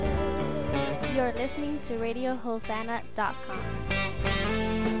You're listening to RadioHosanna.com.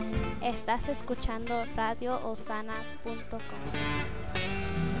 Estás escuchando RadioHosanna.com.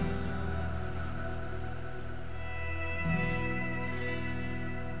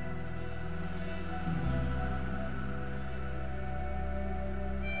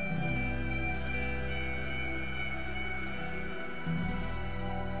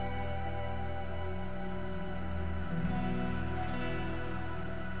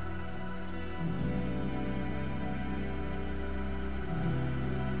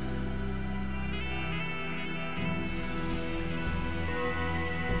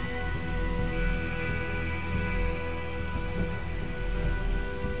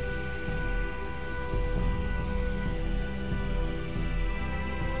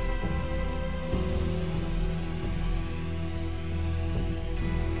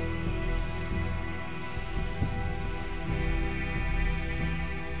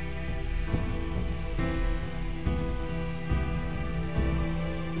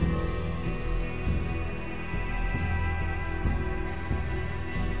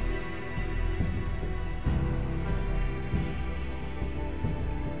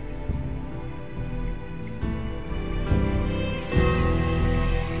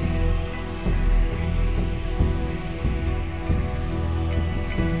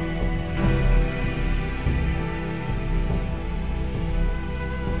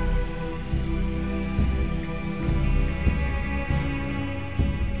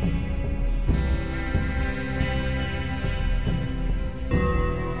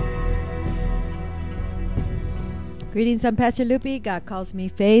 Greetings, I'm Pastor Lupi. God calls me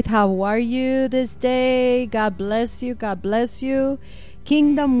Faith. How are you this day? God bless you. God bless you.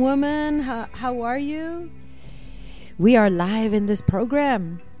 Kingdom Woman, how are you? We are live in this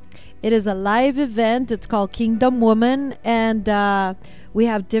program. It is a live event. It's called Kingdom Woman, and we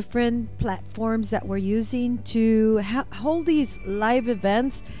have different platforms that we're using to hold these live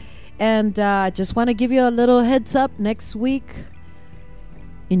events. And I just want to give you a little heads up next week.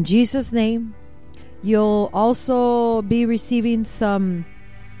 In Jesus' name, you'll also be receiving some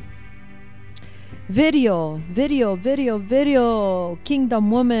video, Kingdom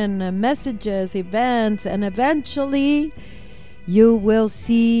Woman messages, events, and eventually you will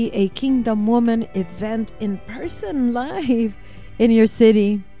see a Kingdom Woman event in person live in your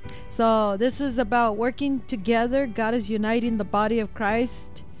city. So this is about working together. God is uniting the body of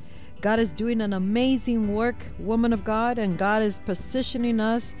Christ. God is doing an amazing work, woman of God, and God is positioning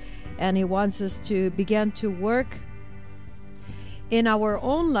us. And He wants us to begin to work in our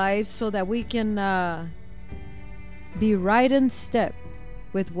own lives so that we can be right in step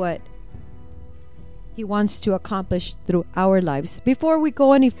with what He wants to accomplish through our lives. Before we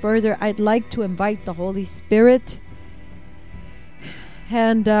go any further, I'd like to invite the Holy Spirit,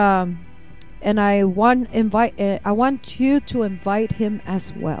 and I want you to invite Him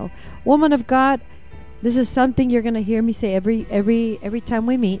as well. Woman of God, this is something you're going to hear me say every time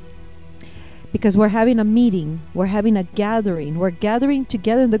we meet. Because we're having a meeting, we're having a gathering, we're gathering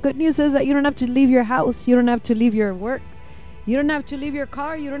together. And the good news is that you don't have to leave your house, you don't have to leave your work, you don't have to leave your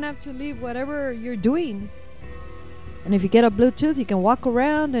car, you don't have to leave whatever you're doing. And if you get a Bluetooth, you can walk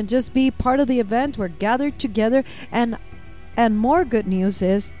around and just be part of the event. We're gathered together. And more good news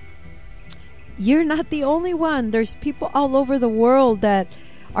is, you're not the only one. There's people all over the world that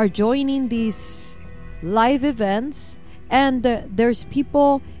are joining these live events. And there's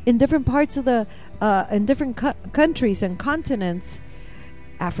people in different parts of in different countries and continents,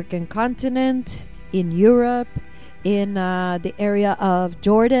 African continent, in Europe, in the area of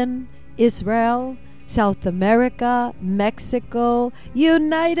Jordan, Israel, South America, Mexico,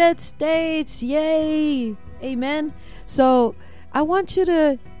 United States. Yay! Amen. So I want you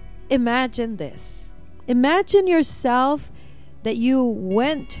to imagine this. Imagine yourself that you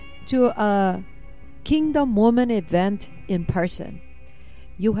went to a Kingdom Woman event in person.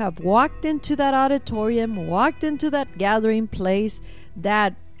 You have walked into that auditorium, walked into that gathering place,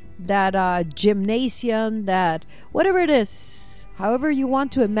 that gymnasium, that whatever it is, however you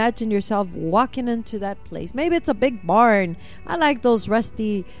want to imagine yourself walking into that place. Maybe it's a big barn. I like those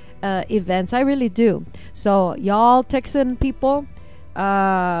rusty events. I really do. So y'all Texan people,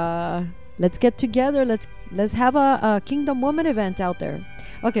 let's get together. Let's have a Kingdom Woman event out there.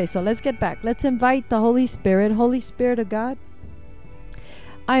 Okay, so let's get back. Let's invite the Holy Spirit. Holy Spirit of God,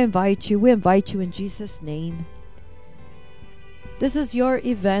 I invite you. We invite you in Jesus' name. This is your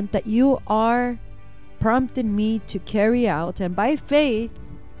event that you are prompting me to carry out. And by faith,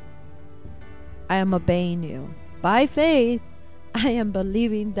 I am obeying you. By faith, I am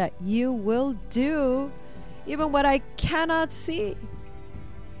believing that you will do even what I cannot see.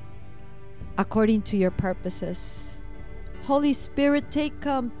 according to your purposes. Holy Spirit, take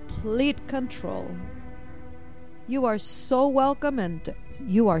complete control. You are so welcome and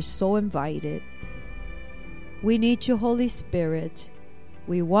you are so invited. We need you, Holy Spirit.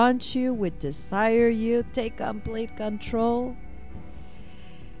 We want you. We desire you. Take complete control.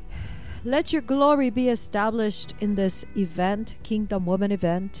 Let your glory be established in this event, Kingdom Woman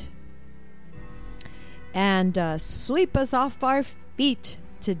event. And sweep us off our feet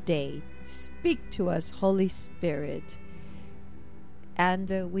today. Speak to us, Holy Spirit.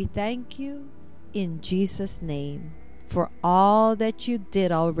 And we thank you in Jesus' name for all that you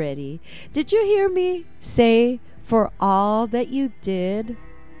did already. Did you hear me say, for all that you did?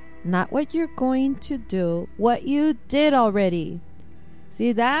 Not what you're going to do, what you did already.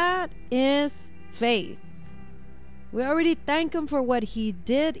 See, that is faith. We already thank him for what he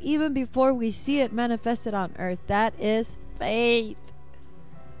did even before we see it manifested on earth. That is faith.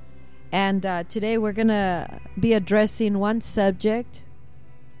 And today we're going to be addressing one subject.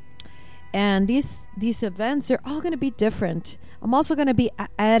 And these events are all going to be different. I'm also going to be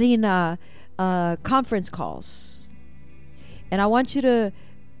adding conference calls. And I want you to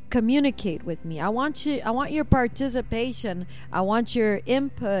communicate with me. I want your participation. I want your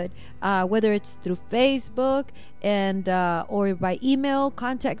input, whether it's through Facebook and or by email.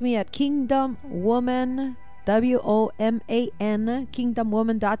 Contact me at Kingdom Woman, WOMAN,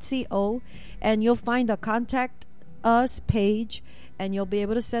 kingdomwoman.co, and you'll find a contact us page, and you'll be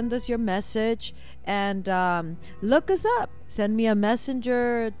able to send us your message and look us up. Send me a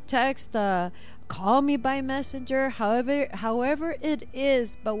messenger text, call me by messenger, however it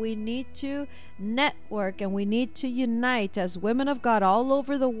is. But we need to network and we need to unite as women of God all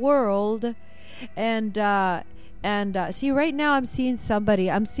over the world. And see, right now I'm seeing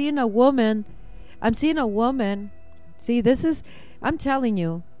somebody. I'm seeing a woman. See, I'm telling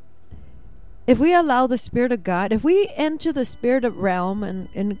you, if we allow the Spirit of God, if we enter the Spirit realm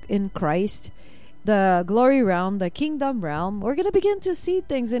in Christ, the glory realm, the kingdom realm, we're going to begin to see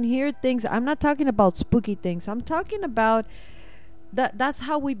things and hear things. I'm not talking about spooky things. I'm talking about that's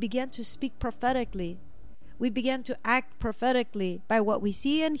how we begin to speak prophetically. We begin to act prophetically by what we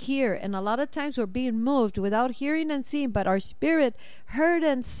see and hear. And a lot of times we're being moved without hearing and seeing, but our spirit heard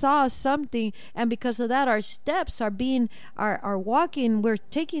and saw something. And because of that, our steps are walking. We're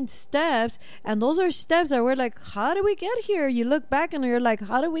taking steps. And those are steps that we're like, how did we get here? You look back and you're like,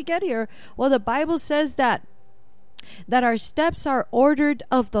 how did we get here? Well, the Bible says that our steps are ordered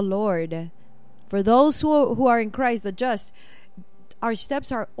of the Lord. For those who are in Christ, the just, our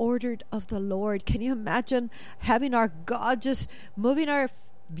steps are ordered of the Lord. Can you imagine having our God just moving our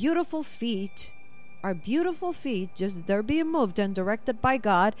beautiful feet? Our beautiful feet, just they're being moved and directed by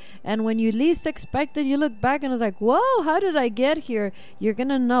God. And when you least expect it, you look back and it's like, whoa, how did I get here? You're going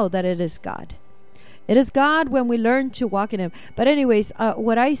to know that it is God. It is God when we learn to walk in Him. But anyways,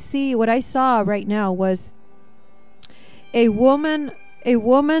 what I saw right now was a woman, if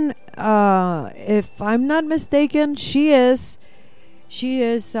I'm not mistaken, she is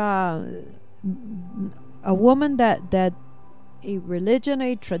a woman that a religion,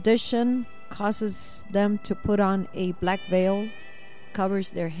 a tradition causes them to put on a black veil, covers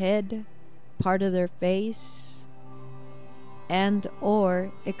their head, part of their face, and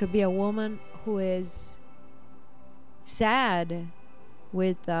or it could be a woman who is sad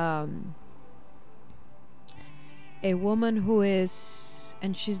with a woman who is,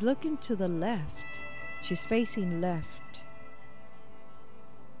 and she's looking to the left, she's facing left.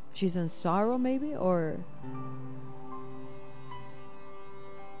 She's in sorrow maybe, or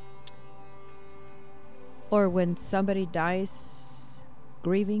when somebody dies,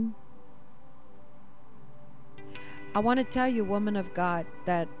 grieving. I want to tell you, woman of God,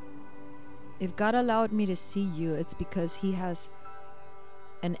 that if God allowed me to see you, it's because He has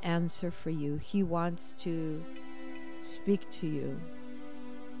an answer for you. He wants to speak to you.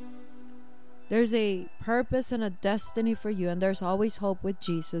 There's a purpose and a destiny for you, and there's always hope with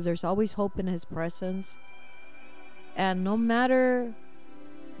Jesus. There's always hope in His presence. And no matter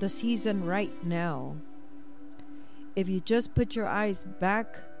the season right now, if you just put your eyes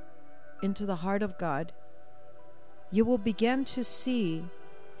back into the heart of God, you will begin to see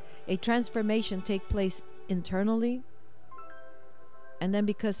a transformation take place internally. And then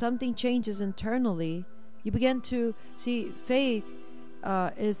because something changes internally, you begin to see faith.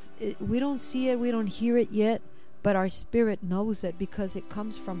 We don't see it, we don't hear it yet, but our spirit knows it because it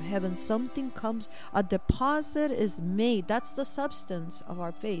comes from heaven. Something comes, a deposit is made. That's the substance of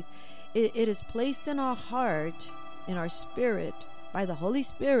our faith. It is placed in our heart, in our spirit, by the Holy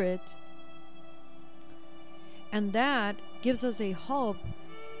Spirit, and that gives us a hope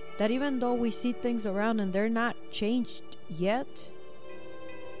that even though we see things around and they're not changed yet,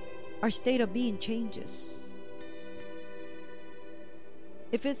 our state of being changes.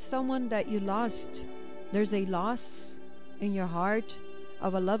 If it's someone that you lost, there's a loss in your heart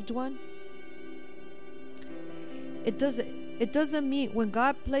of a loved one. It doesn't mean when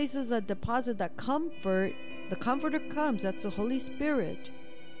God places a deposit that comfort, the comforter comes. That's the Holy Spirit.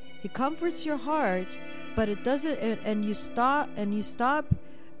 He comforts your heart, but it doesn't. And you stop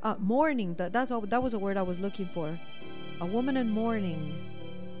mourning. That was a word I was looking for. A woman in mourning,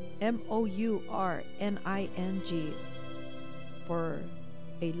 mourning, for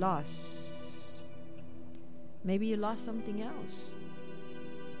a loss. Maybe you lost something else,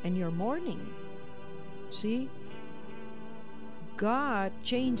 and you're mourning. See? God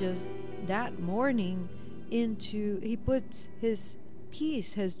changes that mourning into, He puts His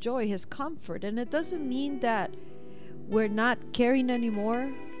peace, His joy, His comfort. And it doesn't mean that we're not caring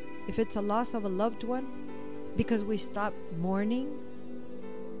anymore if it's a loss of a loved one because we stop mourning.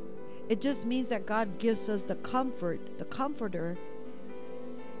 It just means that God gives us the comfort. The comforter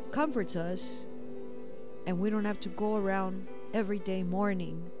comforts us, and we don't have to go around every day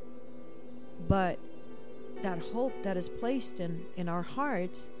mourning. But that hope that is placed in our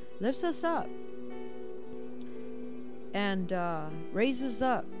hearts lifts us up and raises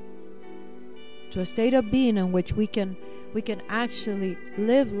up to a state of being in which we can actually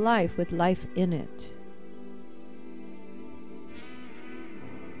live life with life in it.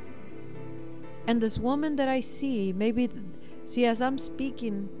 And this woman that I see, as I'm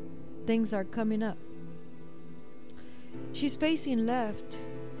speaking, things are coming up. She's facing left.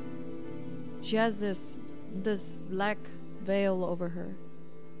 She has this black veil over her,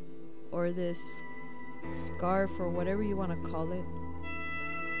 or this scarf, or whatever you want to call it,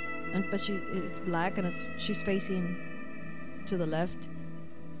 but it's black, and she's facing to the left,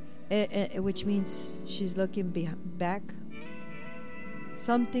 which means she's looking back.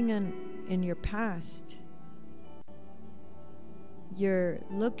 Something in your past, you're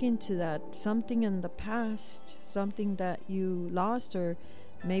looking to that, something in the past, something that you lost, or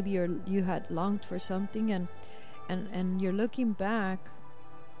maybe you had longed for something, and you're looking back,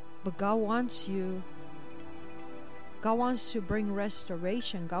 but God wants to bring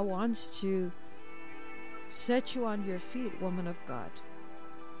restoration. God wants to set you on your feet, woman of God.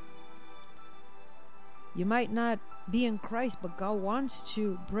 You might not be in Christ, but God wants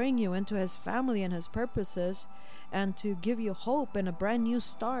to bring you into His family and His purposes, and to give you hope and a brand new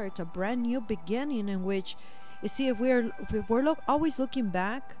start, a brand new beginning, in which, you see, if we're always looking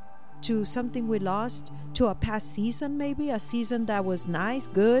back to something we lost, to a past season, maybe a season that was nice,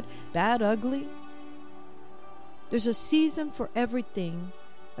 good, bad, ugly. There's a season for everything,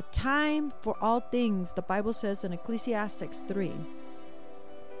 a time for all things, the Bible says in Ecclesiastes 3.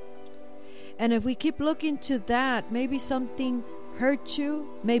 And if we keep looking to that, maybe something hurt you,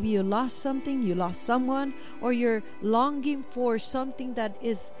 maybe you lost something, you lost someone, or you're longing for something that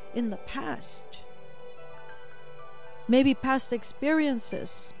is in the past. Maybe past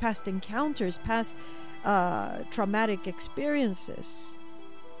experiences, past encounters, past traumatic experiences.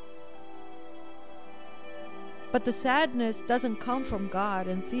 But the sadness doesn't come from God.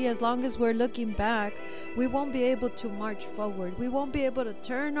 And see, as long as we're looking back, we won't be able to march forward. We won't be able to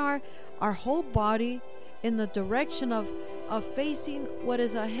turn our whole body in the direction of facing what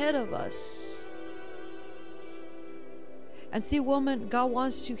is ahead of us. And see, woman, God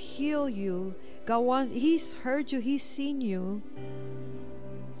wants to heal you. He's heard you, He's seen you.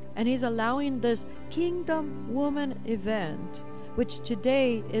 And He's allowing this Kingdom Woman event, which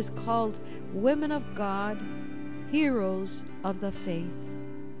today is called Women of God, Heroes of the Faith.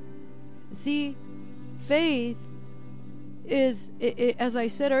 See, faith is, as I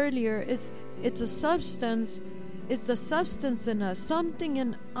said earlier, it's a substance. It's the substance in us, something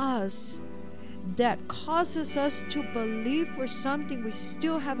in us that causes us to believe for something we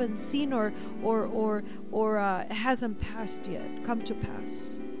still haven't seen or hasn't passed yet, come to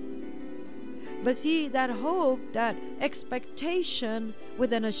pass. But see, that hope, that expectation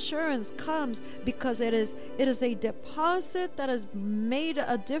with an assurance comes because it is a deposit that has made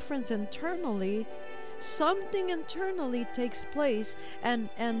a difference internally. Something internally takes place, and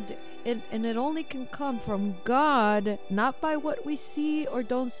it only can come from God, not by what we see or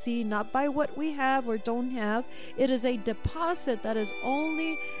don't see, not by what we have or don't have. It is a deposit that is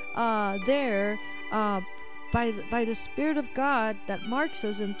only there by the Spirit of God that marks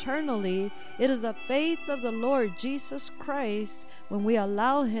us internally. It is the faith of the Lord Jesus Christ when we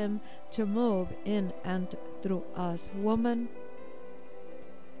allow Him to move in and through us. Woman,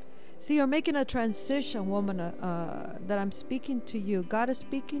 See, you're making a transition, woman, that I'm speaking to you. God is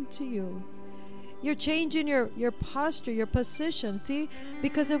speaking to you. You're changing your posture, your position. See,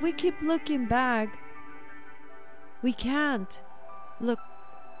 because if we keep looking back, we can't look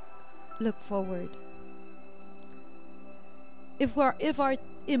forward. If our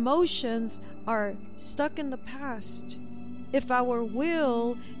emotions are stuck in the past, if our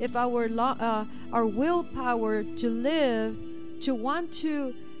willpower to live, to want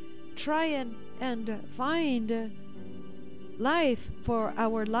to try and find life for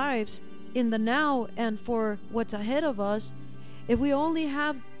our lives in the now and for what's ahead of us, if we only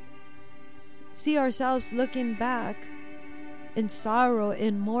see ourselves looking back in sorrow,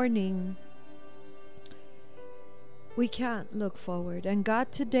 in mourning, we can't look forward. And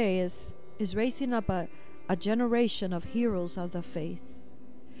God today is raising up a generation of heroes of the faith.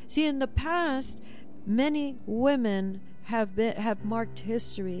 See, in the past, many women have marked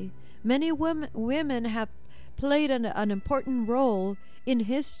history. Many women have played an important role in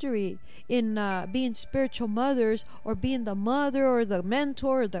history, in being spiritual mothers, or being the mother or the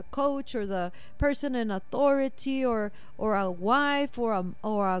mentor or the coach or the person in authority, or a wife or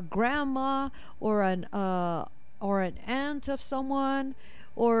a grandma or an aunt of someone,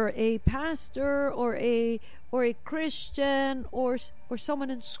 or a pastor, or a Christian, or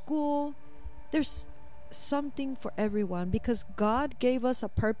someone in school. There's something for everyone, because God gave us a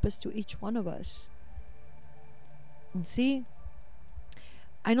purpose to each one of us. And see,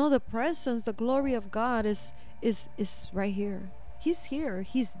 I know the presence, the glory of God is right here. He's here.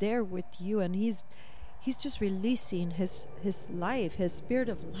 He's there with you, and he's just releasing his life, his spirit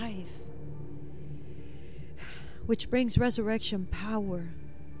of life, which brings resurrection power.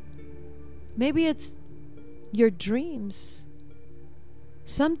 Maybe it's your dreams,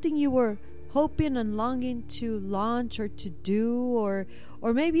 something you were hoping and longing to launch or to do, or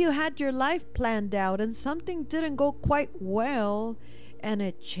maybe you had your life planned out and something didn't go quite well and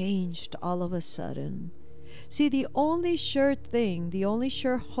it changed all of a sudden. See, the only sure thing, the only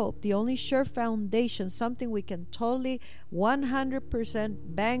sure hope, the only sure foundation, something we can totally 100%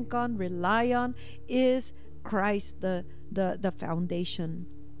 bank on, rely on, is Christ, the foundation.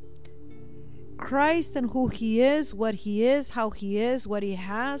 Christ and who he is, what he is, how he is, what he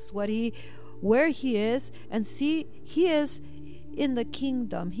has, where he is. And see, he is in the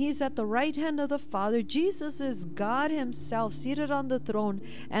kingdom. He's at the right hand of the Father. Jesus is God himself seated on the throne,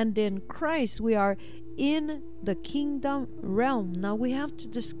 and in Christ we are in the kingdom realm. Now we have to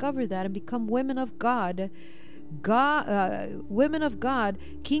discover that and become women of God, women of God,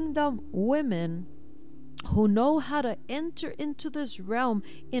 kingdom women, who know how to enter into this realm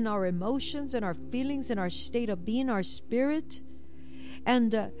in our emotions, in our feelings, in our state of being, our spirit,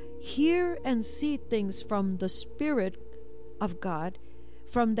 and hear and see things from the Spirit of God,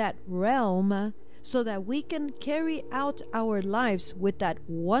 from that realm, so that we can carry out our lives with that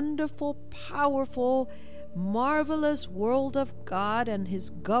wonderful, powerful, marvelous world of God and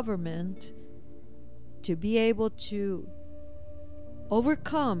his government, to be able to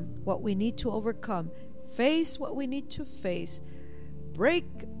overcome what we need to overcome, face what we need to face, break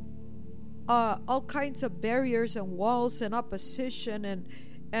all kinds of barriers and walls and opposition,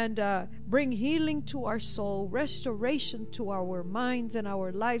 and bring healing to our soul, restoration to our minds and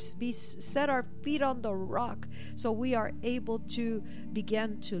our lives, set our feet on the rock, so we are able to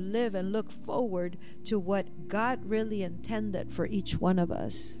begin to live and look forward to what God really intended for each one of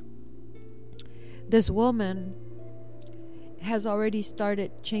us. This woman has already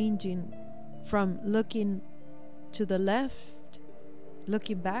started changing from looking to the left,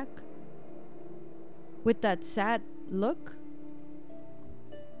 looking back with that sad look,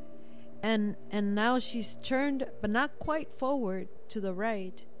 and now she's turned, but not quite forward, to the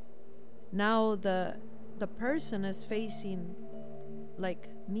right. Now the person is facing like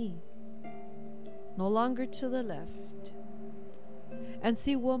me, no longer to the left. And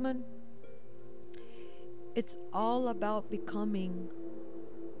see, woman, it's all about becoming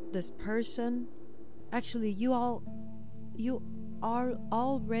this person. Actually, you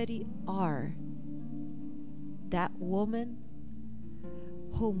already are that woman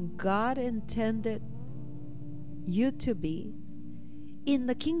whom God intended you to be in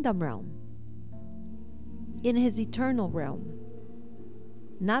the kingdom realm, in his eternal realm.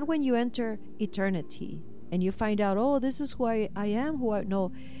 Not when you enter eternity and you find out, oh, this is who I am,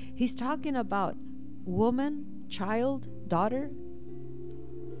 no. He's talking about woman, child, daughter.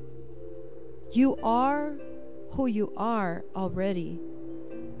 You are who you are already,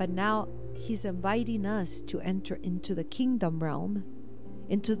 but now he's inviting us to enter into the kingdom realm,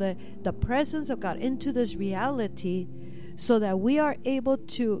 into the presence of God, into this reality, so that we are able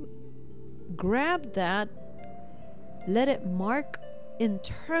to grab that, let it mark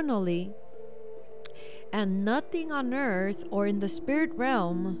internally, and nothing on earth or in the spirit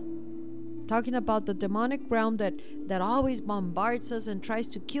realm, talking about the demonic realm that always bombards us and tries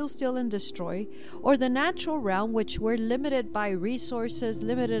to kill, steal, and destroy, or the natural realm, which we're limited by resources,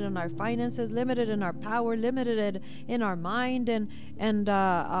 limited in our finances, limited in our power, limited in our mind, and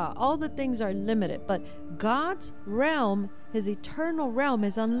all the things are limited. But God's realm, his eternal realm,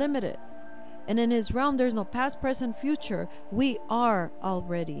 is unlimited. And in his realm, there's no past, present, future. We are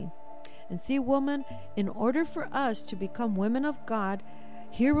already. And see, woman, in order for us to become women of God,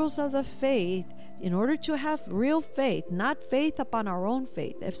 heroes of the faith, in order to have real faith, not faith upon our own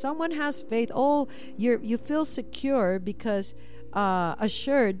faith. If someone has faith, you feel secure because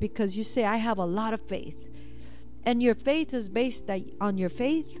assured because you say, I have a lot of faith. And your faith is based on your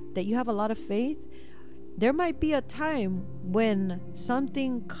faith, that you have a lot of faith. There might be a time when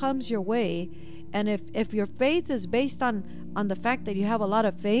something comes your way, and if your faith is based on the fact that you have a lot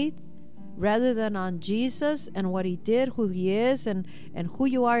of faith, rather than on Jesus and what he did, who he is, and who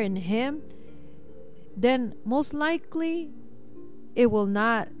you are in him, then most likely it will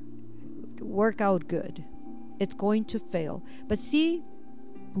not work out good. It's going to fail. But see,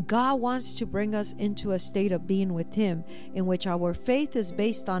 God wants to bring us into a state of being with him, in which our faith is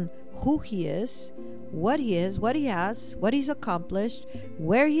based on who he is, what he has, what he's accomplished,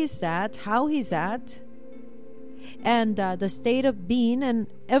 where he's at, how he's at, and the state of being and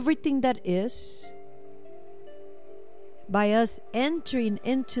everything that is. By us entering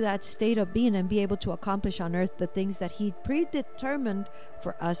into that state of being and be able to accomplish on earth the things that he predetermined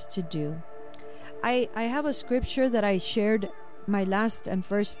for us to do. I have a scripture that I shared my last and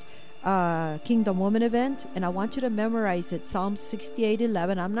first Kingdom Woman event, and I want you to memorize it. Psalm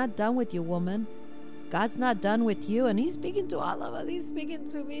 68:11. I'm not done with you, woman. God's not done with you, and he's speaking to all of us. He's speaking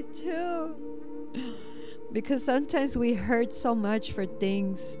to me too. Because sometimes we hurt so much for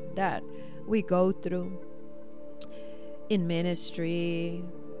things that we go through in ministry,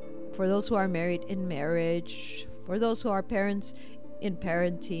 for those who are married, in marriage, for those who are parents, in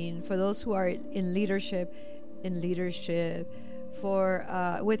parenting, for those who are in leadership, for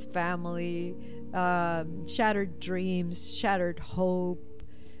with family, shattered dreams, shattered hope,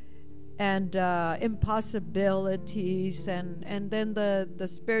 and impossibilities, and then the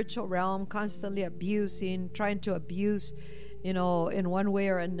spiritual realm constantly trying to abuse, in one way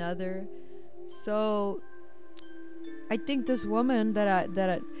or another. So I think this woman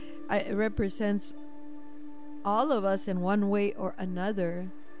that I represents all of us in one way or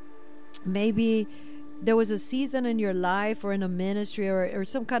another. Maybe there was a season in your life or in a ministry or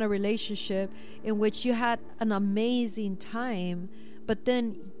some kind of relationship in which you had an amazing time, but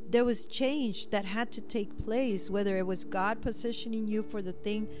then there was change that had to take place, whether it was God positioning you for the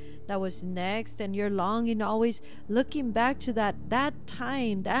thing that was next, and you're longing, always looking back to that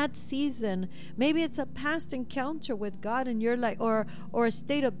time, that season. Maybe it's a past encounter with God, and you're like, or a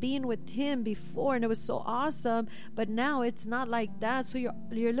state of being with him before, and it was so awesome, but now it's not like that. So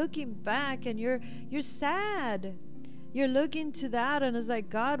you're looking back, and you're sad. You're looking to that, and it's like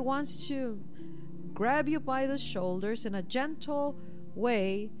God wants to grab you by the shoulders in a gentle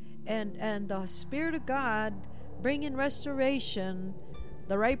way, and the Spirit of God bringing restoration,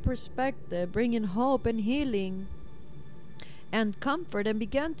 the right perspective, bringing hope and healing and comfort, and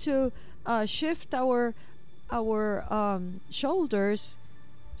begin to shift our shoulders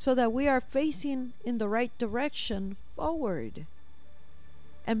so that we are facing in the right direction forward,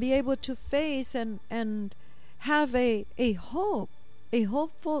 and be able to face and have a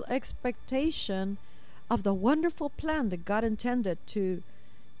hopeful expectation of the wonderful plan that God intended to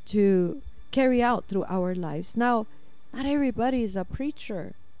carry out through our lives. Now, not everybody is a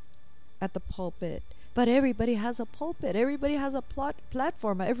preacher at the pulpit, but everybody has a pulpit. Everybody has a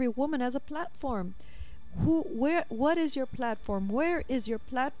platform. Every woman has a platform. What is your platform? Where is your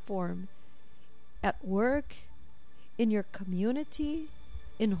platform? At work, in your community,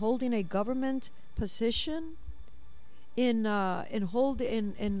 in holding a government position, in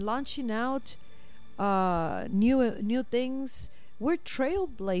launching out new things. We're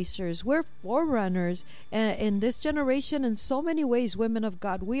trailblazers. We're forerunners in this generation. In so many ways, women of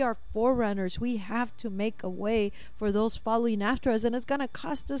God, we are forerunners. We have to make a way for those following after us, and it's going to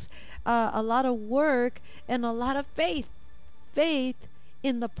cost us a lot of work and a lot of faith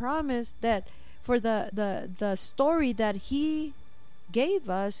in the promise that for the story that he gave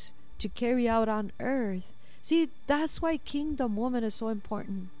us to carry out on earth. See, that's why Kingdom Woman is so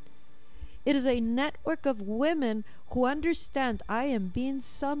important. It is a network of women who understand I am being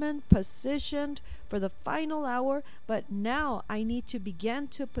summoned, positioned for the final hour, but now I need to begin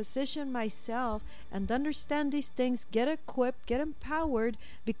to position myself and understand these things, get equipped, get empowered,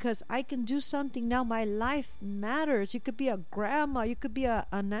 because I can do something now. My life matters. You could be a grandma, you could be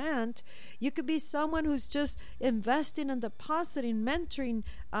an aunt, you could be someone who's just investing and depositing, mentoring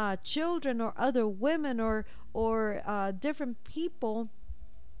children or other women or different people.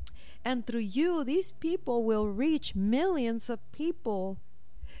 And through you, these people will reach millions of people.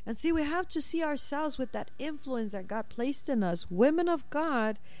 And see, we have to see ourselves with that influence that God placed in us. Women of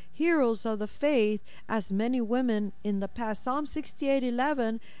God, heroes of the faith, as many women in the past. Psalm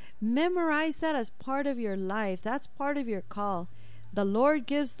 68:11, memorize that as part of your life. That's part of your call. The Lord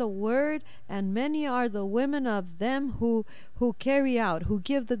gives the word, and many are the women of them who carry out, who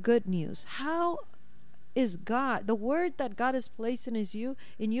give the good news. How is God, the word that God has placed in you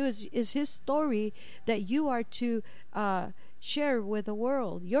is His story that you are to share with the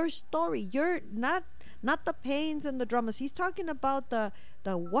world. Your story. You're not the pains and the dramas. He's talking about the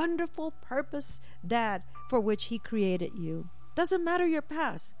wonderful purpose that for which He created you. Doesn't matter your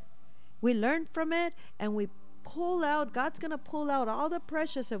past. We learn from it, and we pull out. God's gonna pull out all the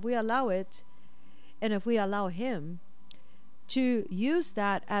precious if we allow it, and if we allow Him to use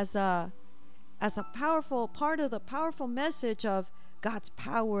that as a powerful part of the powerful message of God's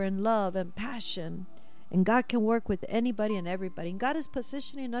power and love and passion. And God can work with anybody and everybody. And God is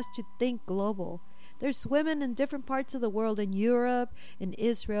positioning us to think global. There's women in different parts of the world, in Europe, in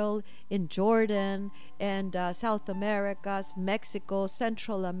Israel, in Jordan, and South America, Mexico,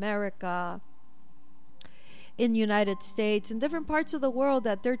 Central America, in the United States, in different parts of the world,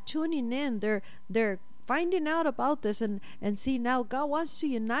 that they're tuning in. They're finding out about this and see now God wants to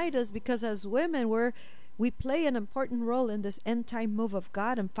unite us, because as women we play an important role in this end time move of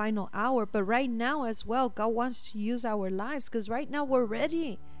God and final hour. But right now as well, God wants to use our lives, because right now we're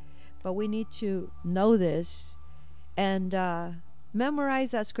ready, but we need to know this and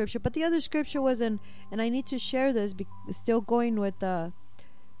memorize that scripture. But the other scripture was and I need to share this, still going with the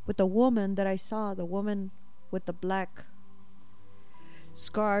woman that I saw, the woman with the black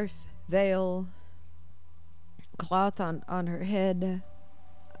scarf, veil, cloth on her head.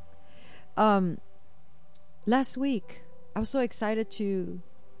 Last week I was so excited to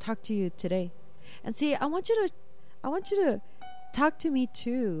talk to you today. And see, I want you to talk to me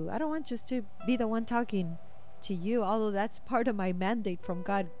too. I don't want just to be the one talking to you, although that's part of my mandate from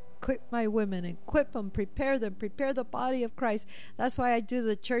God. Equip my women, equip them, prepare the body of Christ. That's why I do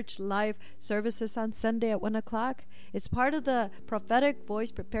the church live services on Sunday at 1 o'clock. It's part of the prophetic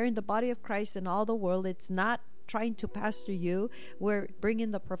voice, preparing the body of Christ in all the world. It's not trying to pastor you. We're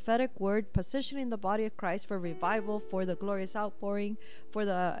bringing the prophetic word, positioning the body of Christ for revival, for the glorious outpouring, for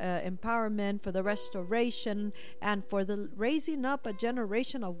the empowerment, for the restoration, and for the raising up a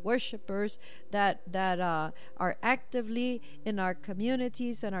generation of worshipers that are actively in our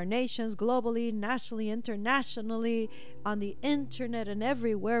communities and our nations, globally, nationally, internationally, on the internet and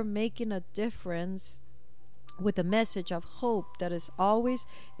everywhere, making a difference with a message of hope that is always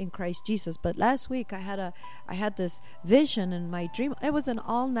in Christ Jesus. But last week I had this vision in my dream. It was an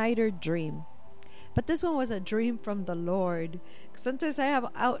all-nighter dream, but this one was a dream from the Lord. Sometimes I have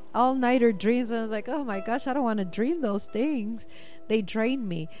all-nighter dreams, and I was like, oh my gosh, I don't want to dream those things. They drain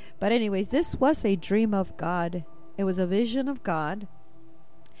me. But anyways, this was a dream of God. It was a vision of God,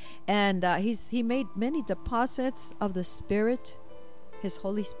 and He made many deposits of the Spirit, His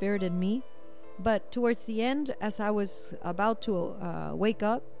Holy Spirit in me. But towards the end, as I was about to wake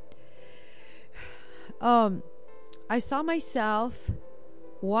up, I saw myself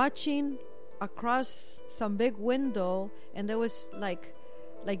watching across some big window, and there was like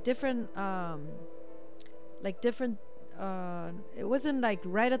different it wasn't like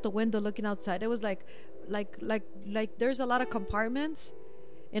right at the window looking outside. It was like there's a lot of compartments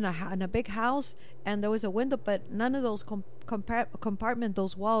in a big house, and there was a window, but none of those compartment,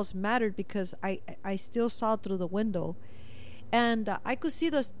 those walls mattered, because I still saw through the window, and I could see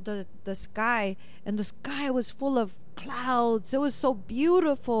the sky, and the sky was full of clouds. It was so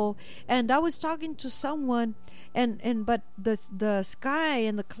beautiful, and I was talking to someone, but the sky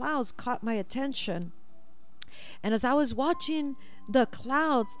and the clouds caught my attention, and as I was watching the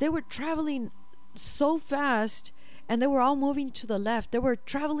clouds, they were traveling so fast. And they were all moving to the left. They were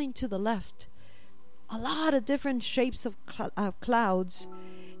traveling to the left. A lot of different shapes of clouds.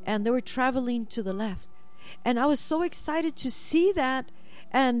 And they were traveling to the left. And I was so excited to see that.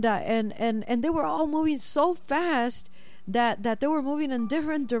 And they were all moving so fast that they were moving in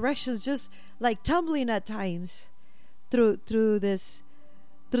different directions, just like tumbling at times through this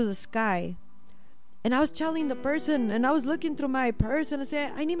through the sky. And I was telling the person, and I was looking through my purse, and I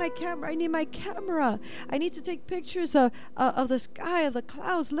said, I need my camera. I need my camera. I need to take pictures of the sky, of the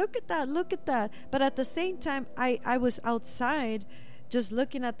clouds. Look at that. Look at that. But at the same time, I was outside just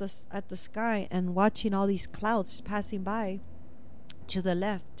looking at the sky and watching all these clouds passing by to the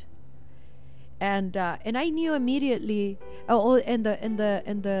left. And I knew immediately. And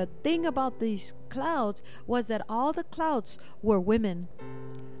the thing about these clouds was that all the clouds were women.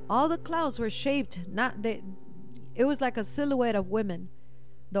 All the clouds were shaped. It was like a silhouette of women.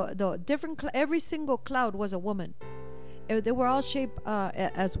 The different every single cloud was a woman. They were all shaped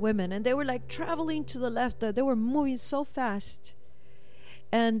as women, and they were like traveling to the left. They were moving so fast.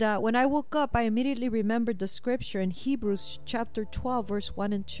 And when I woke up, I immediately remembered the scripture in Hebrews chapter 12, verse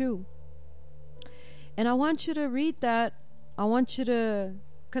 1 and 2. And I want you to read that. I want you to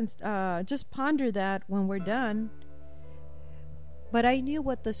just ponder that when we're done. But I knew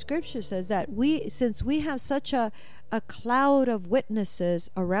what the scripture says, that since we have such a cloud of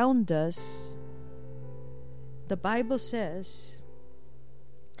witnesses around us, the Bible says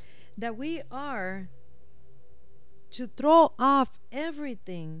that we are to throw off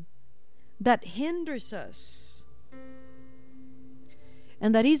everything that hinders us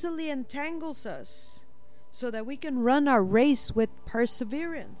and that easily entangles us, so that we can run our race with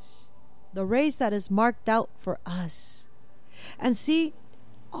perseverance, the race that is marked out for us. And see,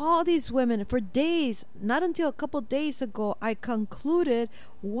 all these women, for days, not until a couple days ago, I concluded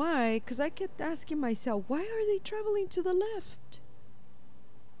why, because I kept asking myself, why are they traveling to the left?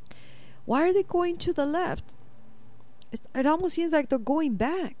 Why are they going to the left? It almost seems like they're going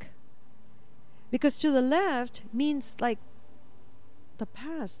back, because to the left means like the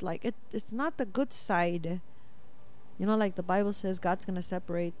past, like it's not the good side. You know, like the Bible says, God's going to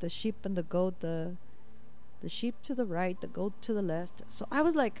separate the sheep and the goat, the sheep to the right, the goat to the left. So I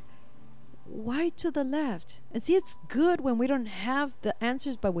was like, why to the left? And see, it's good when we don't have the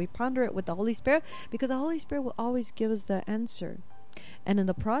answers, but we ponder it with the Holy Spirit, because the Holy Spirit will always give us the answer, and in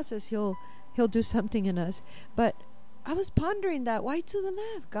the process he'll do something in us. But I was pondering that, why to the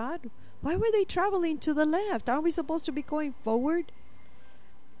left, God? Why were they traveling to the left? Aren't we supposed to be going forward?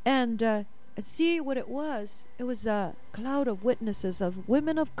 And see what it was. It was a cloud of witnesses, of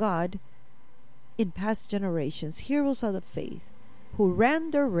women of God in past generations, heroes of the faith, who ran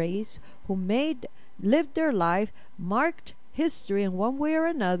their race, who lived their life, marked history in one way or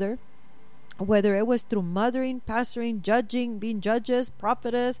another, whether it was through mothering, pastoring, judging, being judges,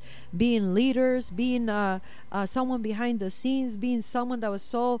 prophetess, being leaders, being someone behind the scenes, being someone that was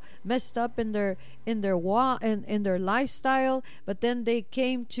so messed up in their lifestyle, but then they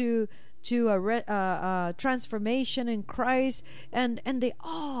came to a transformation in Christ, and they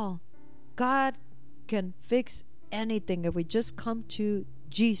all, God can fix anything if we just come to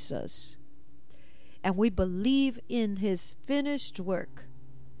Jesus and we believe in his finished work,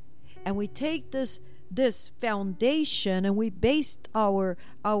 and we take this foundation and we based our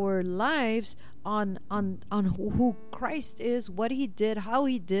lives on who Christ is, what he did, how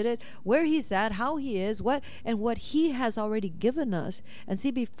he did it, where he's at, how he is, what he has already given us. And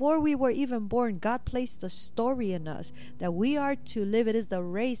see, before we were even born, God placed a story in us that we are to live. It is the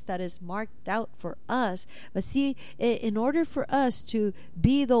race that is marked out for us. But see, in order for us to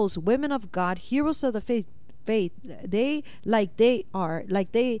be those women of God, heroes of the faith, they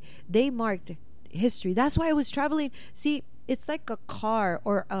marked history. That's why I was traveling. See, it's like a car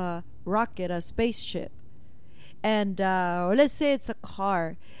or a rocket, a spaceship, and or let's say it's a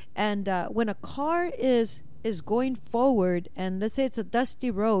car, and when a car is going forward, and let's say it's a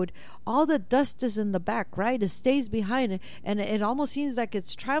dusty road, all the dust is in the back, right? It stays behind, and it almost seems like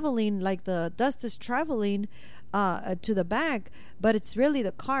it's traveling, like the dust is traveling to the back, but it's really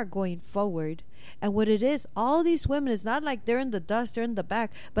the car going forward. And what it is, all these women, it's not like they're in the dust, they're in the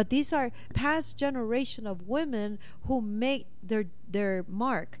back, but these are past generation of women who make their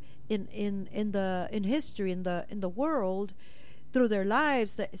mark in history, in the world, through their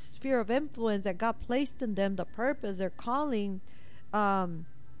lives, the sphere of influence that God placed in them, the purpose, their calling, and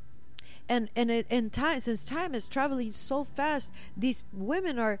time, since time is traveling so fast, these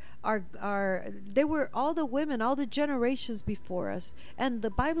women they were all the women, all the generations before us. And the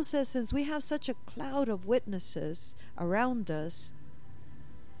Bible says, since we have such a cloud of witnesses around us,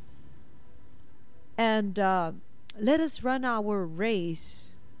 and let us run our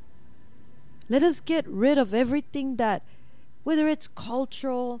race. Let us get rid of everything that, whether it's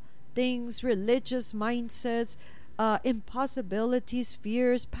cultural things, religious mindsets, impossibilities,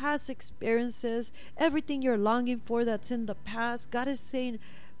 fears, past experiences, everything you're longing for that's in the past. God is saying,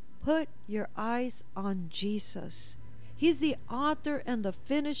 put your eyes on Jesus. He's the author and the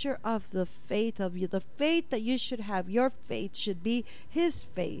finisher of the faith of you. The faith that you should have, your faith should be His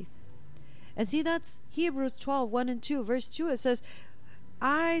faith. And see, that's Hebrews 12, 1 and 2. Verse 2, it says,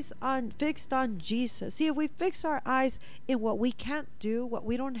 eyes on fixed on Jesus. See, if we fix our eyes in what we can't do, what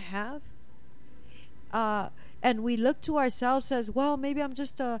we don't have, and we look to ourselves as, well, maybe I'm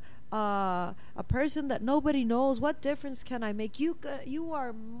just a person that nobody knows. What difference can I make? You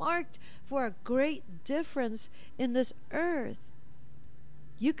are marked for a great difference in this earth.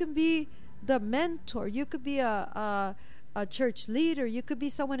 You can be the mentor. You could be a church leader. You could be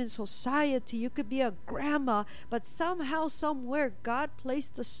someone in society. You could be a grandma. But somehow, somewhere, God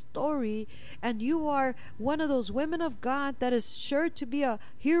placed a story, and you are one of those women of God that is sure to be a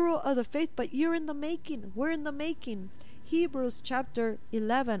hero of the faith. But you're in the making. We're in the making. Hebrews chapter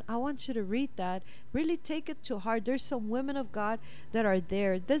 11. I want you to read that. Really take it to heart. There's some women of God that are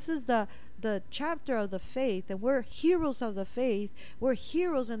there. This is the chapter of the faith, and we're heroes of the faith. We're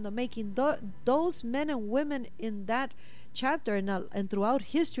heroes in the making. Those men and women in that chapter and throughout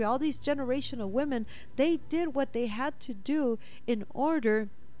history, all these generation of women, they did what they had to do in order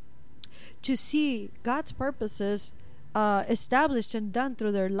to see God's purposes established and done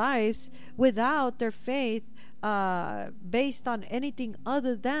through their lives without their faith based on anything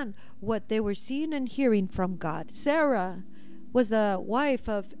other than what they were seeing and hearing from God. Sarah was the wife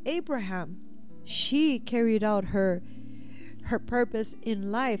of Abraham. She carried out her purpose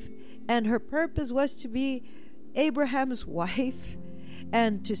in life, and her purpose was to be Abraham's wife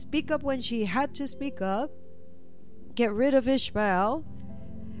and to speak up when she had to speak up, get rid of Ishmael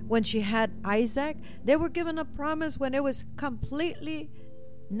when she had Isaac. They were given a promise when it was completely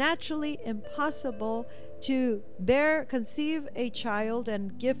naturally impossible to conceive a child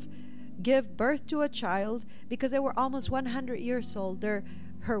and give birth to a child, because they were almost 100 years old.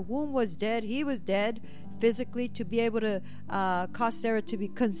 Her womb was dead. He was dead physically to be able to cause Sarah to be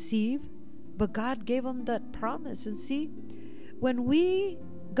conceived. But God gave them that promise. And see,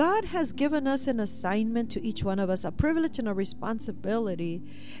 God has given us an assignment to each one of us, a privilege and a responsibility.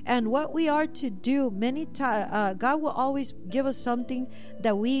 And what we are to do, many times, God will always give us something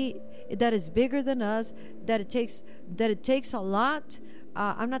that is bigger than us, that it takes a lot.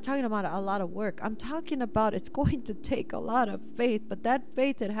 I'm not talking about a lot of work. I'm talking about it's going to take a lot of faith, but that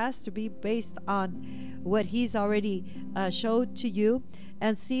faith, it has to be based on what He's already showed to you.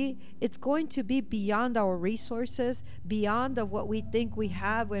 And see, it's going to be beyond our resources, beyond of what we think we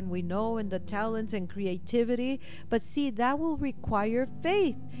have when we know, and the talents and creativity. But see, that will require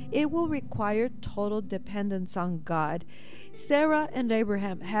faith. It will require total dependence on God. Sarah and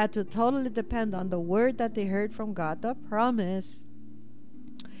Abraham had to totally depend on the word that they heard from God, the promise,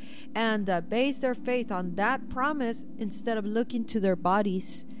 and base their faith on that promise instead of looking to their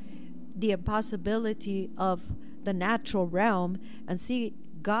bodies, the impossibility of the natural realm. And see,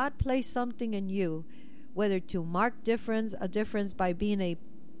 God placed something in you, whether to mark a difference by being a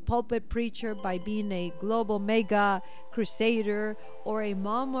pulpit preacher, by being a global mega crusader, or a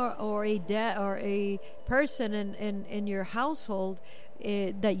mom or a dad or a person in your household,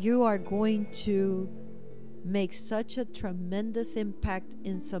 that you are going to make such a tremendous impact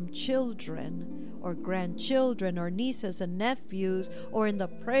in some children or grandchildren or nieces and nephews, or in the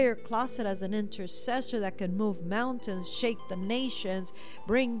prayer closet as an intercessor that can move mountains, shake the nations,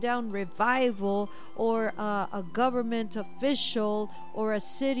 bring down revival, or a government official, or a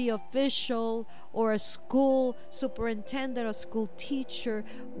city official, or a school superintendent, a school teacher,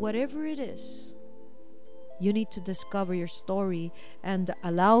 whatever it is. You need to discover your story and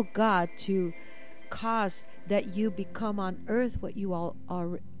allow God to cause that you become on earth what you all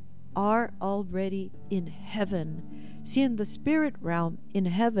are already in heaven. See, in the spirit realm, in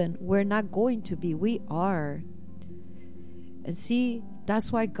heaven, we're not going to be, we are. And see,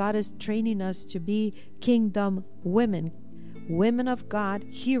 that's why God is training us to be kingdom women of God,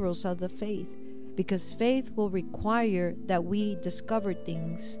 heroes of the faith, because faith will require that we discover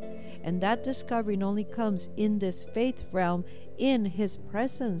things, and that discovering only comes in this faith realm, in His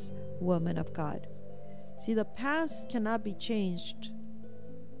presence, woman of God. See, the past cannot be changed.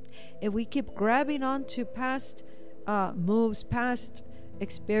 If we keep grabbing onto past moves, past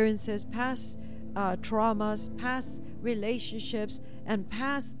experiences, past traumas, past relationships, and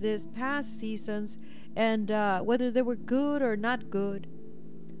past seasons, and whether they were good or not good,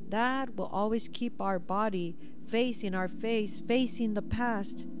 that will always keep our body facing the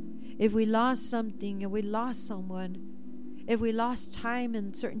past. If we lost something, if we lost someone, if we lost time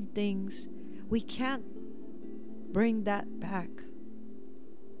in certain things, we can't bring that back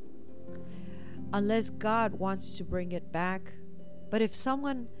unless God wants to bring it back. But if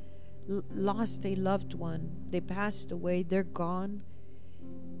someone lost a loved one. They passed away. They're gone.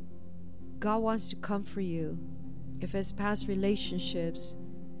 God wants to comfort you. If it's past relationships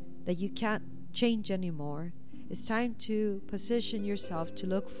that you can't change anymore, it's time to position yourself to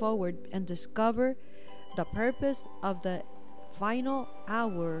look forward and discover the purpose of the final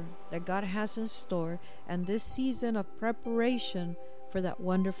hour that God has in store, and this season of preparation for that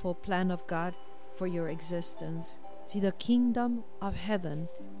wonderful plan of God for your existence. See, the kingdom of heaven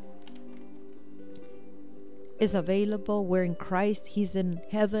is available. We're in Christ. He's in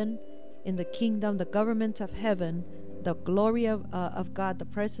heaven, in the kingdom, the government of heaven, the glory of God, the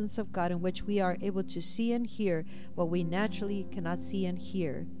presence of God, in which we are able to see and hear what we naturally cannot see and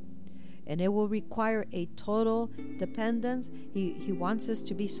hear. And it will require a total dependence. He wants us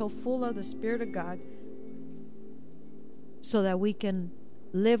to be so full of the Spirit of God so that we can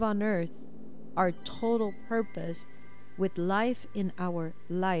live on earth our total purpose with life in our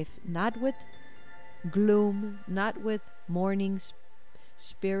life, not with gloom, not with mourning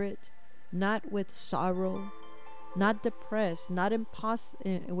spirit, not with sorrow, not depressed, not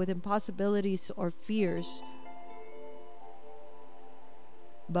with impossibilities or fears,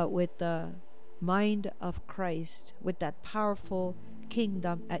 but with the mind of Christ, with that powerful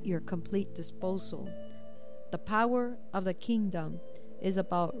kingdom at your complete disposal. The power of the kingdom is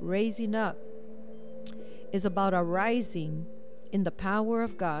about raising up, is about arising in the power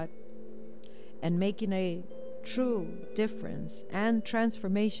of God and making a true difference and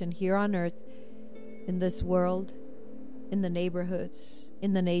transformation here on earth, in this world, in the neighborhoods,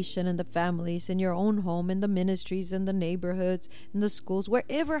 in the nation, in the families, in your own home, in the ministries, in the neighborhoods, in the schools,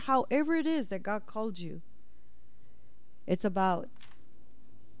 wherever, however it is that God called you. It's about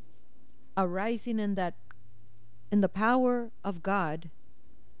arising in the power of God.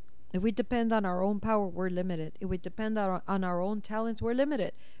 If we depend on our own power, we're limited. If we depend on our own talents, we're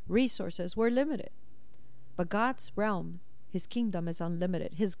limited. Resources, we're limited. But God's realm, His kingdom is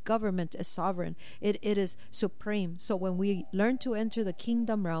unlimited. His government is sovereign. It is supreme. So when we learn to enter the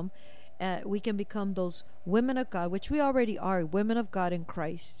kingdom realm, we can become those women of God, which we already are, women of God in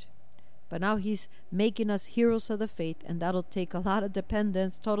Christ. But now He's making us heroes of the faith, and that'll take a lot of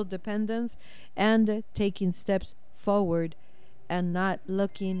dependence, total dependence, and taking steps forward and not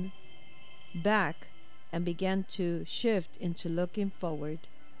looking back, and begin to shift into looking forward.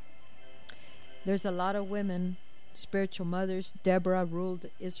 There's a lot of women, spiritual mothers. Deborah ruled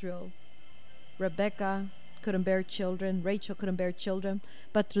Israel. Rebecca couldn't bear children. Rachel couldn't bear children.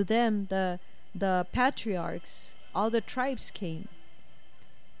 But through them, the patriarchs, all the tribes came.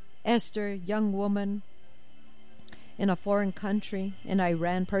 Esther, young woman in a foreign country, in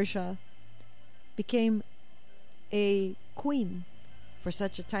Iran, Persia, became a queen for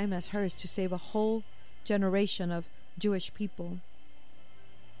such a time as hers to save a whole generation of Jewish people.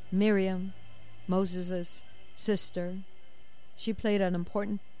 Miriam, Moses' sister, she played an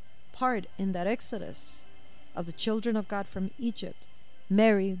important part in that exodus of the children of God from Egypt.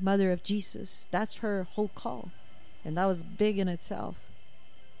 Mary, mother of Jesus, that's her whole call, and that was big in itself.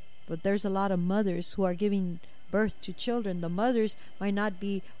 But there's a lot of mothers who are giving birth to children. The mothers might not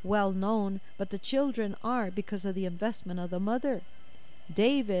be well known, but the children are, because of the investment of the mother.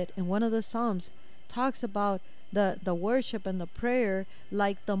 David, in one of the Psalms, talks about the worship and the prayer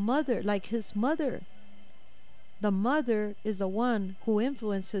like the mother, like his mother. The mother is the one who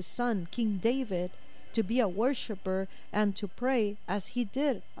influenced his son, King David, to be a worshiper and to pray as he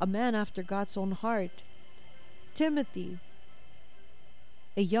did, a man after God's own heart. Timothy,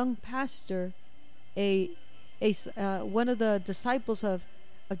 a young pastor, one of the disciples of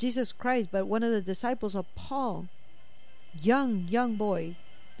Jesus Christ, but one of the disciples of Paul, young boy,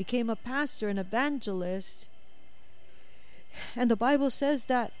 became a pastor and evangelist. And the Bible says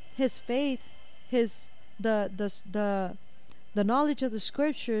that his faith, the knowledge of the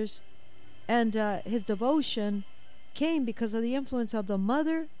scriptures, and his devotion came because of the influence of the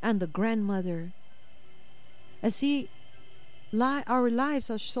mother and the grandmother. And see, our lives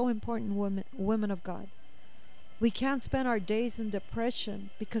are so important, women of God. We can't spend our days in depression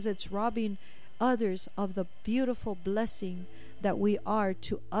because it's robbing others of the beautiful blessing that we are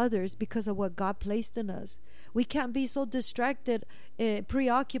to others because of what God placed in us. We can't be so distracted,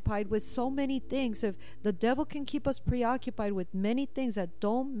 preoccupied with so many things. If the devil can keep us preoccupied with many things that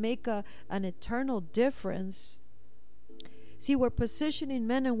don't make an eternal difference. See, we're positioning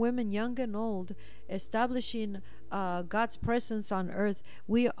men and women, young and old, establishing God's presence on earth.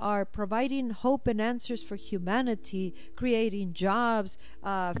 We are providing hope and answers for humanity, creating jobs,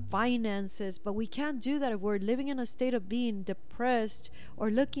 finances. But we can't do that if we're living in a state of being depressed or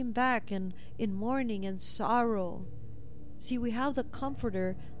looking back in mourning and sorrow. See, we have the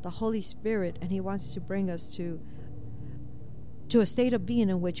Comforter, the Holy Spirit, and He wants to bring us to a state of being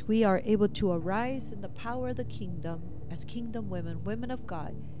in which we are able to arise in the power of the kingdom as kingdom women, women of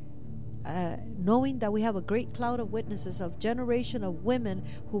God, knowing that we have a great cloud of witnesses, of generation of women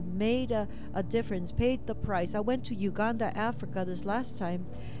who made a difference, paid the price. I went to Uganda, Africa this last time.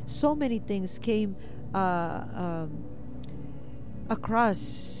 So many things came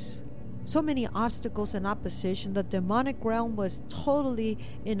across, so many obstacles and opposition. The demonic realm was totally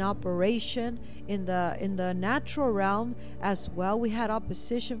in operation. In the natural realm as well, we had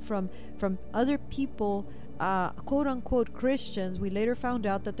opposition from other people, quote unquote Christians. We later found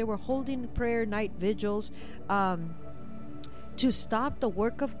out that they were holding prayer night vigils to stop the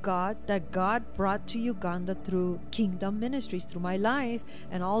work of God that God brought to Uganda through Kingdom Ministries, through my life,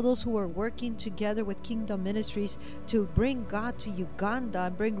 and all those who are working together with Kingdom Ministries to bring God to Uganda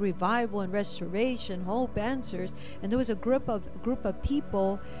and bring revival and restoration, hope, answers. And there was a group of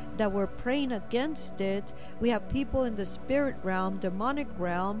people that were praying against it. We have people in the spirit realm, demonic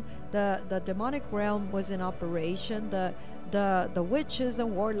realm. The demonic realm was in operation. The witches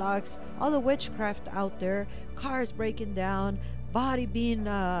and warlocks, all the witchcraft out there, cars breaking down, body being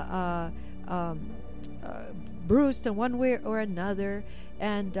bruised in one way or another,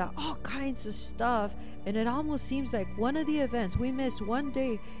 and all kinds of stuff. And it almost seems like one of the events, we missed one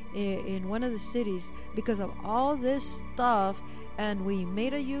day in one of the cities because of all this stuff, and we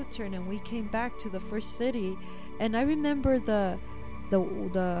made a U-turn and we came back to the first city. And I remember the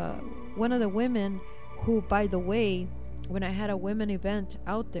one of the women who, by the way, when I had a women event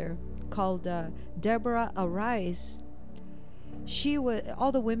out there called Deborah Arise, she was,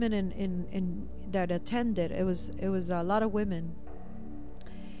 all the women in that attended, it was a lot of women.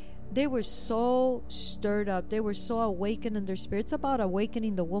 They were so stirred up. They were so awakened in their spirit. It's about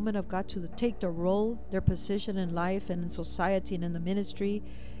awakening the woman of God to take their role, their position in life and in society and in the ministry.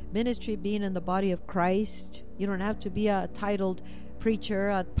 Ministry being in the body of Christ. You don't have to be a titled preacher,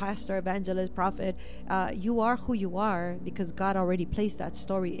 a pastor, evangelist, prophet. You are who you are because God already placed that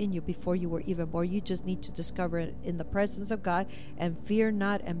story in you before you were even born. You just need to discover it in the presence of God and fear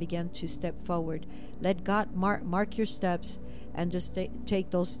not and begin to step forward. Let God mark your steps and just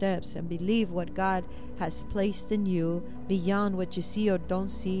take those steps and believe what God has placed in you beyond what you see or don't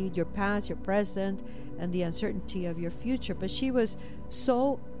see, your past, your present, and the uncertainty of your future. But she was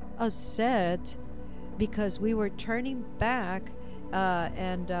so upset because we were turning back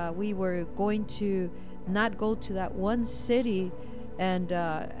and we were going to not go to that one city,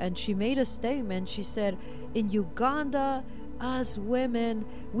 and she made a statement. She said, in Uganda, us women,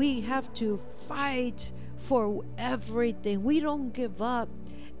 we have to fight for everything. We don't give up.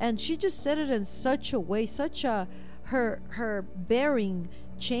 And she just said it in such a way, her bearing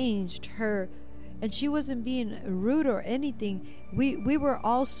changed her, and she wasn't being rude or anything. We were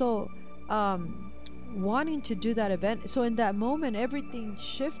also wanting to do that event. So in that moment, everything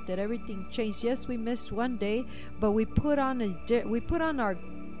shifted, everything changed. Yes, we missed one day, but we put on our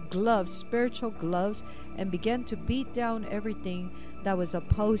gloves, spiritual gloves, and began to beat down everything that was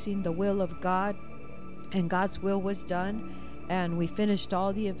opposing the will of God, and God's will was done. And we finished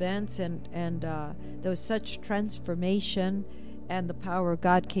all the events, and there was such transformation, and the power of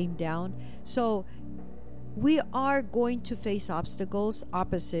God came down. So we are going to face obstacles,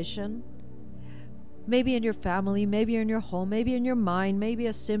 opposition, maybe in your family, maybe in your home, maybe in your mind, maybe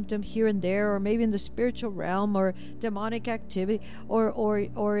a symptom here and there, or maybe in the spiritual realm, or demonic activity, or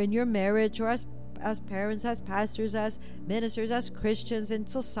in your marriage, or as parents, as pastors, as ministers, as Christians, in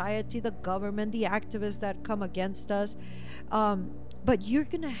society, the government, the activists that come against us. But you're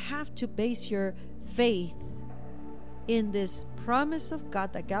going to have to base your faith in this promise of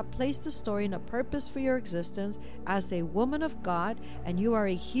God, that God placed a story and a purpose for your existence as a woman of God, and you are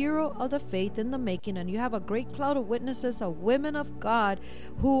a hero of the faith in the making, and you have a great cloud of witnesses of women of God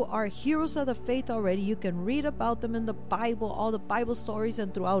who are heroes of the faith already. You can read about them in the Bible, all the Bible stories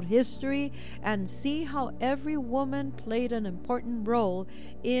and throughout history, and see how every woman played an important role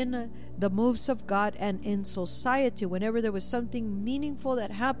in the moves of God and in society. Whenever there was something meaningful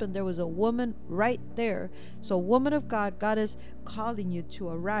that happened, there was a woman right there. So, woman of God, God is calling you to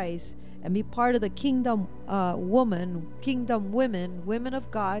arise and be part of the kingdom women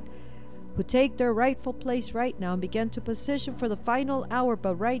of God, who take their rightful place right now and begin to position for the final hour.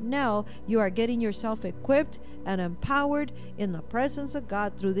 But right now, you are getting yourself equipped and empowered in the presence of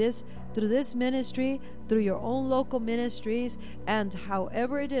God through this ministry, through your own local ministries, and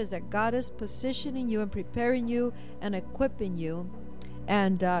however it is that God is positioning you and preparing you and equipping you.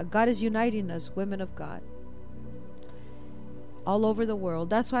 And God is uniting us, women of God, all over the world.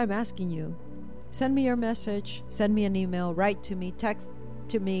 That's why I'm asking you, Send me your message. Send me an email. Write to me. Text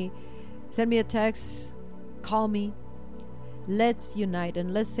to me. Send me a text. Call me. Let's unite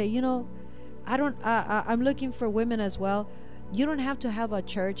and let's say, I'm looking for women as well. You don't have to have a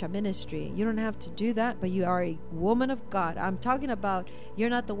church, a ministry. You don't have to do that, but you are a woman of God. I'm talking about you're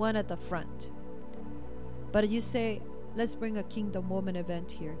not the one at the front. But you say, let's bring a Kingdom Woman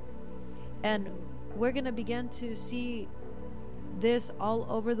event here. And we're going to begin to see this all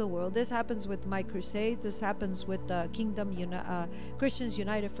over the world. This happens with my crusades. This happens with Christians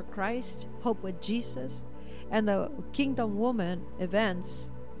United for Christ, Hope with Jesus. And the Kingdom Woman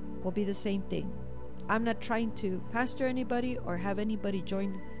events will be the same thing. I'm not trying to pastor anybody or have anybody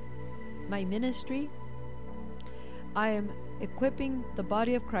join my ministry. I am equipping the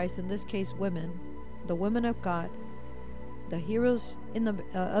body of Christ, in this case women, the women of God, the heroes in the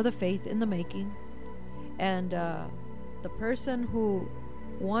of the faith in the making, and the person who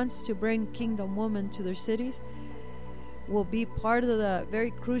wants to bring Kingdom Woman to their cities will be part of the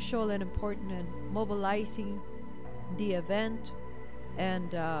very crucial and important and mobilizing the event.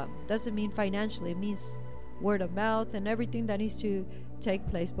 And doesn't mean financially, it means word of mouth and everything that needs to take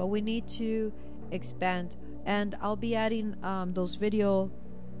place. But we need to expand, and I'll be adding those video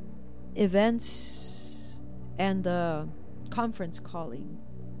events and conference calling,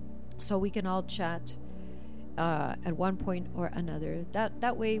 so we can all chat at one point or another.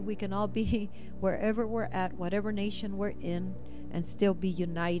 That way we can all be wherever we're at, whatever nation we're in, and still be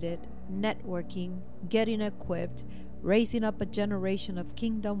united, networking, getting equipped, raising up a generation of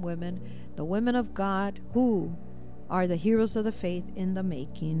Kingdom women, the women of God who are the heroes of the faith in the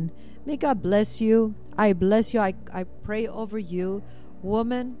making. May God bless you. I bless you. I pray over you,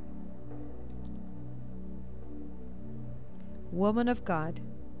 woman of God.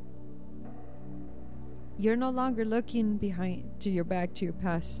 You're no longer looking to your back, to your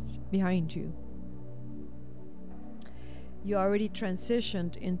past behind you. You already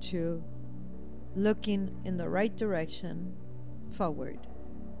transitioned into looking in the right direction forward.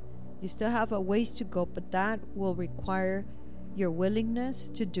 You still have a ways to go, but that will require your willingness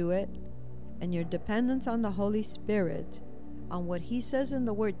to do it and your dependence on the Holy Spirit, on what He says in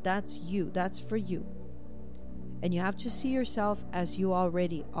the Word. That's you. That's for you. And you have to see yourself as you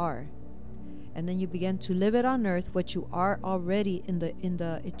already are. And then you begin to live it on earth, what you are already in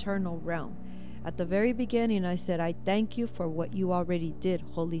the eternal realm. At the very beginning, I said, I thank you for what you already did,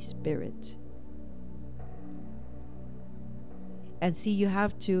 Holy Spirit. And see, you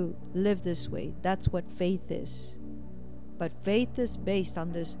have to live this way. That's what faith is. But faith is based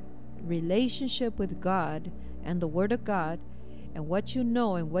on this relationship with God and the Word of God, and what you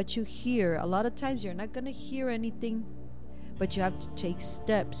know and what you hear. A lot of times you're not going to hear anything, but you have to take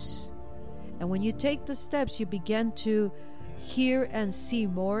steps. And when you take the steps, you begin to hear and see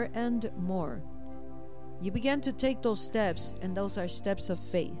more and more. You begin to take those steps, and those are steps of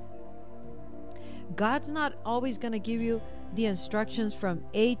faith. God's not always going to give you the instructions from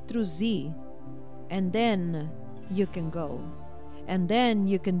A through Z, and then you can go, and then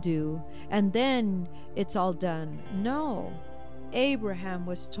you can do, and then it's all done. No. Abraham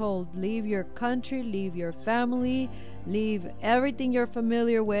was told, leave your country, leave your family, leave everything you're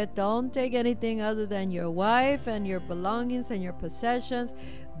familiar with. Don't take anything other than your wife and your belongings and your possessions.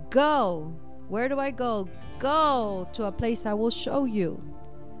 Go. Where do I go? Go to a place I will show you.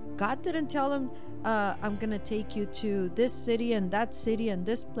 God didn't tell him, I'm going to take you to this city and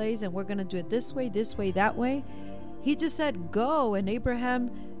this place, and we're going to do it this way, that way. He just said, go. And Abraham,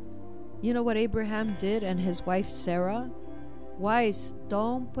 you know what Abraham did, and his wife Sarah? Wives,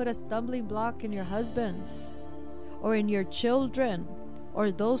 don't put a stumbling block in your husbands or in your children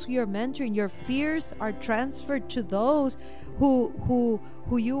or those who you're mentoring. Your fears are transferred to those who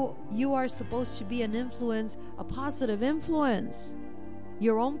you are supposed to be an influence, a positive influence.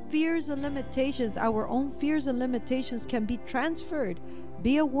 Your own fears and limitations, our own fears and limitations can be transferred.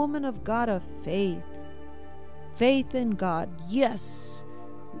 Be a woman of God of faith. Faith in God. Yes.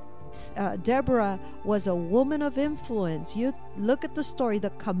 Deborah was a woman of influence. You look at the story. The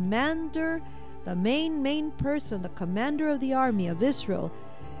commander, the main person, the commander of the army of Israel,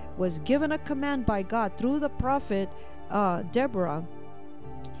 was given a command by God through the prophet Deborah,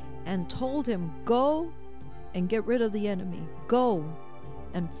 and told him, go and get rid of the enemy. Go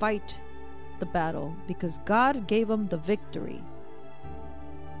and fight the battle, because God gave him the victory.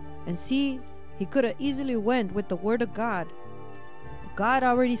 And see, he could have easily went with the word of God. God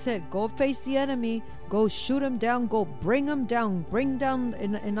already said, go face the enemy, go shoot him down, go bring him down, bring down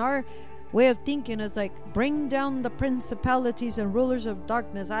in our way of thinking is like, bring down the principalities and rulers of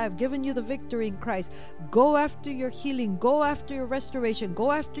darkness. I have given you the victory in Christ. Go after your healing. Go after your restoration.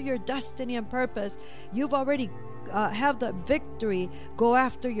 Go after your destiny and purpose. You've already have the victory. Go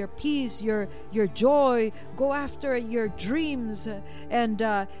after your peace, your joy. Go after your dreams, and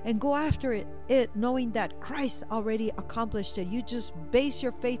go after it knowing that Christ already accomplished it. You just base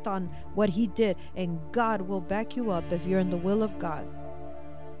your faith on what He did, and God will back you up if you're in the will of God.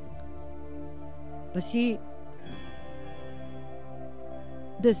 But see,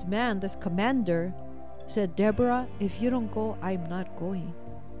 this man, this commander, said, Deborah, if you don't go, I'm not going.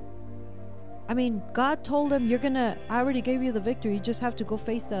 I mean, God told him, I already gave you the victory. You just have to go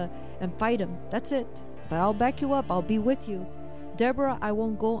face and fight him. That's it. But I'll back you up. I'll be with you. Deborah, I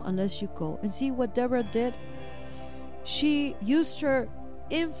won't go unless you go. And see what Deborah did? She used her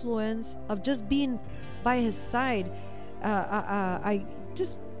influence of just being by his side. I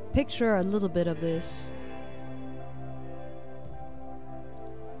just picture a little bit of this.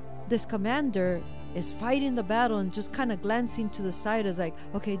 This commander is fighting the battle and just kind of glancing to the side as like,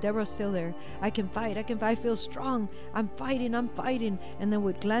 okay, Deborah's still there. I can fight. I feel strong. I'm fighting. And then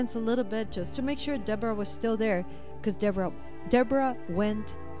would glance a little bit just to make sure Deborah was still there, because Deborah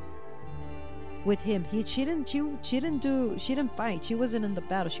went with him. She didn't fight. She wasn't in the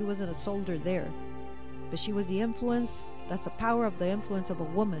battle. She wasn't a soldier there. But she was the influence. That's the power of the influence of a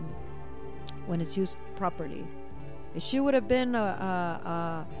woman when it's used properly. If she would have been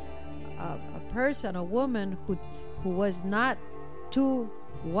a person, a woman who was not too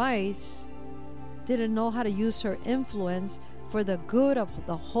wise, didn't know how to use her influence for the good of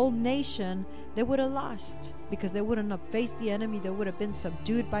the whole nation, they would have lost, because they wouldn't have faced the enemy. They would have been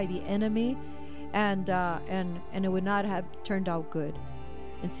subdued by the enemy, and it would not have turned out good.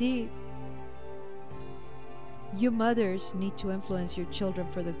 And see, you mothers need to influence your children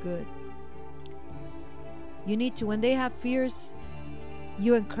for the good. You need to, when they have fears,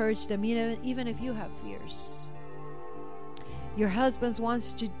 you encourage them, even if you have fears. Your husbands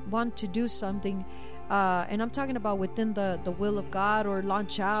want to do something, and I'm talking about within the will of God, or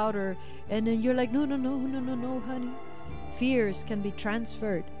launch out, and then you're like, no, honey. Fears can be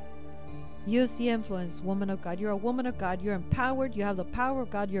transferred. Use the influence, woman of God. You're a woman of God. You're empowered. You have the power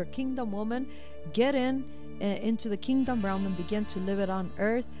of God. You're a kingdom woman. Get into the kingdom realm and begin to live it on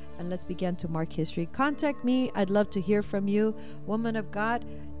earth, and let's begin to mark history. Contact me. I'd love to hear from you, woman of God.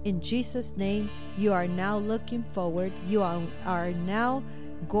 In Jesus' name, you are now looking forward. You are now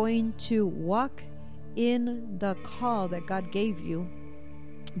going to walk in the call that God gave you,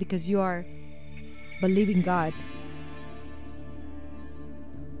 because you are believing God.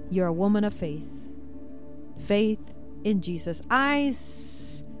 You're a woman of faith. Faith in Jesus.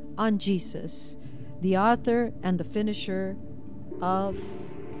 Eyes on Jesus, the author and the finisher of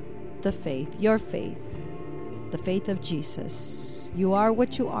the faith. Your faith. The faith of Jesus. You are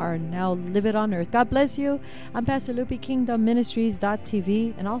what you are. Now live it on earth. God bless you. I'm Pastor Lupi,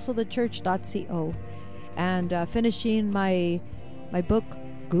 KingdomMinistries.tv, and also thechurch.co. And finishing my book,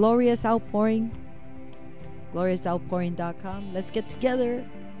 Glorious Outpouring, gloriousoutpouring.com. Let's get together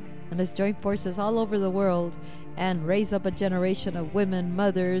and let's join forces all over the world and raise up a generation of women,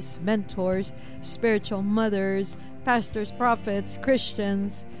 mothers, mentors, spiritual mothers, pastors, prophets,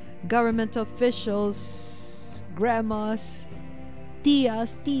 Christians, government officials, grandmas,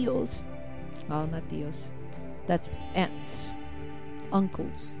 tios. Oh, not tios. That's aunts,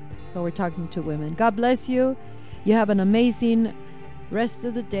 uncles. But we're talking to women. God bless you. You have an amazing rest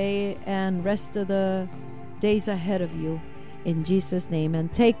of the day and rest of the days ahead of you. In Jesus' name.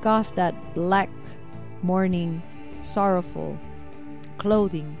 And take off that black mourning, sorrowful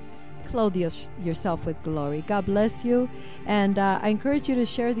clothing. Clothe yourself with glory. God bless you. And I encourage you to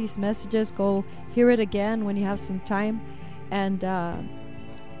share these messages. Go hear it again when you have some time. And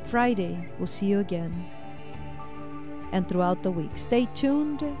Friday, we'll see you again. And throughout the week. Stay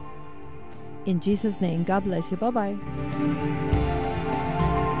tuned. In Jesus' name. God bless you. Bye-bye.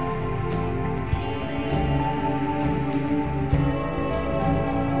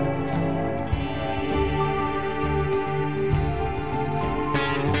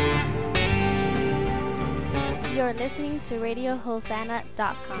 You're listening to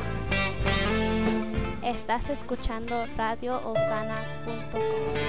RadioHosanna.com. Estás escuchando RadioHosanna.com.